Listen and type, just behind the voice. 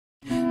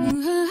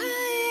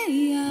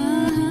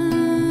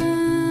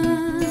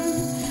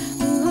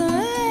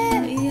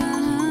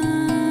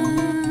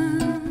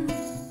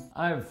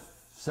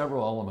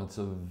several elements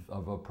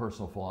of a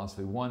personal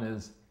philosophy. One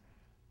is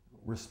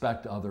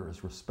respect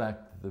others,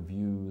 respect the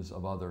views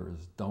of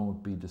others.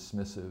 Don't be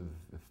dismissive.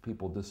 If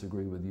people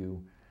disagree with you,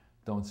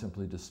 don't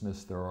simply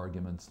dismiss their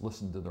arguments,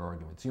 listen to their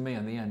arguments. You may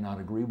in the end not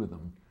agree with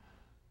them,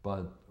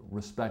 but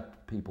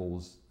respect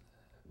people's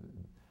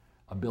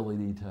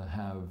ability to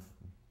have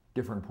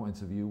different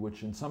points of view,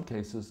 which in some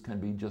cases can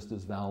be just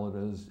as valid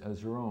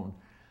as your own.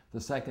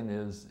 The second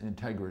is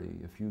integrity.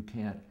 If you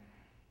can't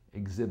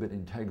exhibit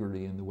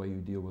integrity in the way you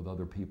deal with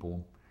other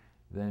people,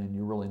 then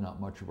you're really not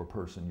much of a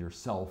person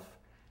yourself,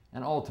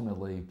 and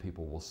ultimately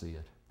people will see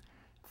it.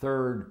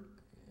 Third,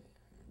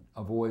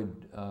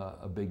 avoid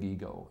a big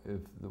ego.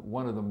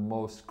 One of the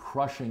most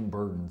crushing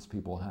burdens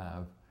people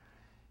have,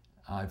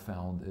 I've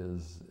found,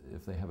 is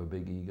if they have a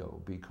big ego,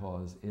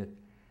 because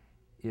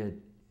it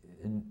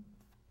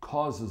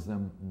causes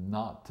them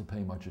not to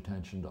pay much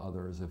attention to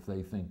others if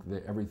they think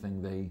that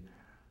everything they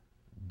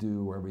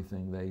do or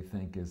everything they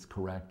think is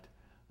correct.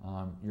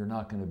 You're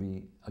not going to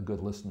be a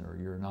good listener.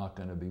 You're not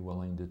going to be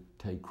willing to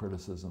take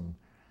criticism.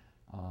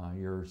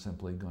 You're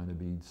simply going to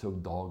be so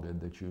dogged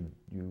that you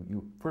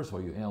first of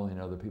all, you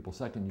alienate other people.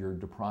 Second, you're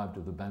deprived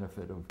of the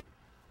benefit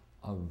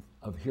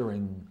of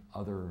hearing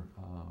other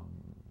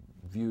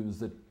views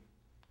that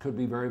could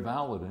be very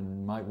valid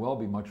and might well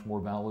be much more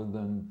valid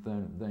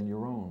than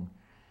your own.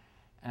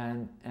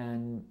 And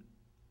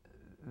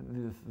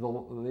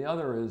the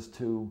other is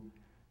to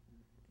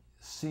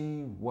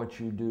see what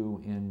you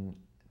do in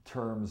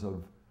terms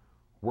of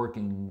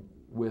working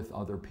with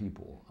other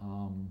people.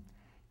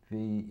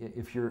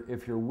 If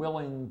you're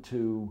willing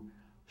to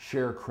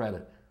share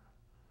credit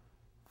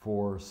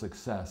for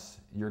success,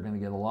 you're going to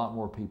get a lot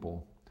more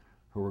people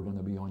who are going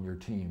to be on your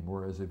team.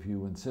 Whereas if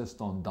you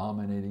insist on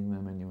dominating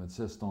them and you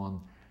insist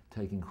on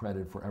taking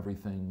credit for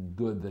everything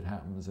good that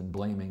happens and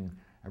blaming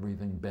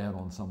everything bad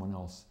on someone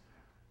else,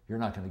 you're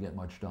not going to get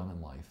much done in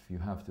life. You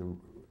have to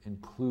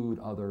include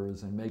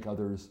others and make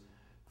others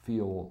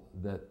feel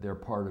that they're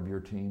part of your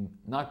team,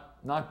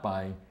 not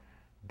by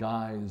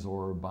guise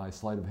or by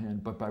sleight of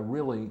hand, but by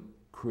really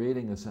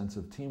creating a sense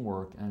of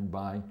teamwork and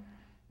by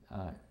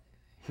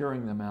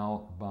hearing them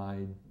out, by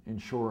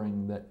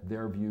ensuring that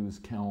their views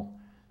count,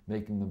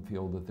 making them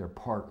feel that they're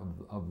part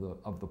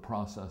of the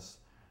process,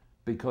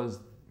 because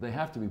they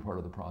have to be part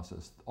of the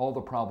process. All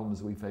the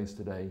problems we face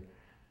today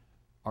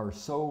are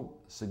so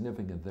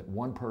significant that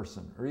one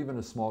person or even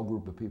a small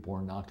group of people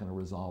are not going to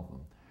resolve them.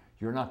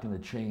 You're not going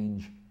to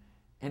change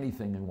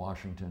anything in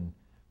Washington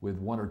with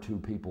one or two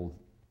people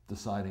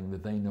deciding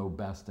that they know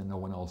best and no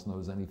one else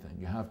knows anything.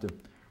 You have to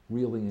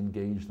really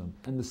engage them.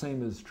 And the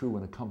same is true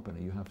in a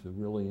company. You have to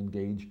really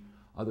engage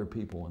other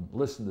people and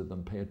listen to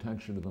them, pay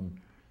attention to them,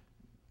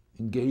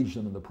 engage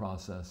them in the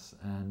process,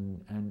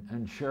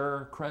 and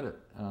share credit.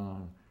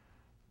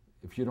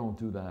 If you don't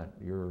do that,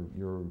 your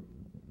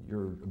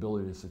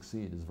ability to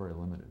succeed is very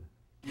limited.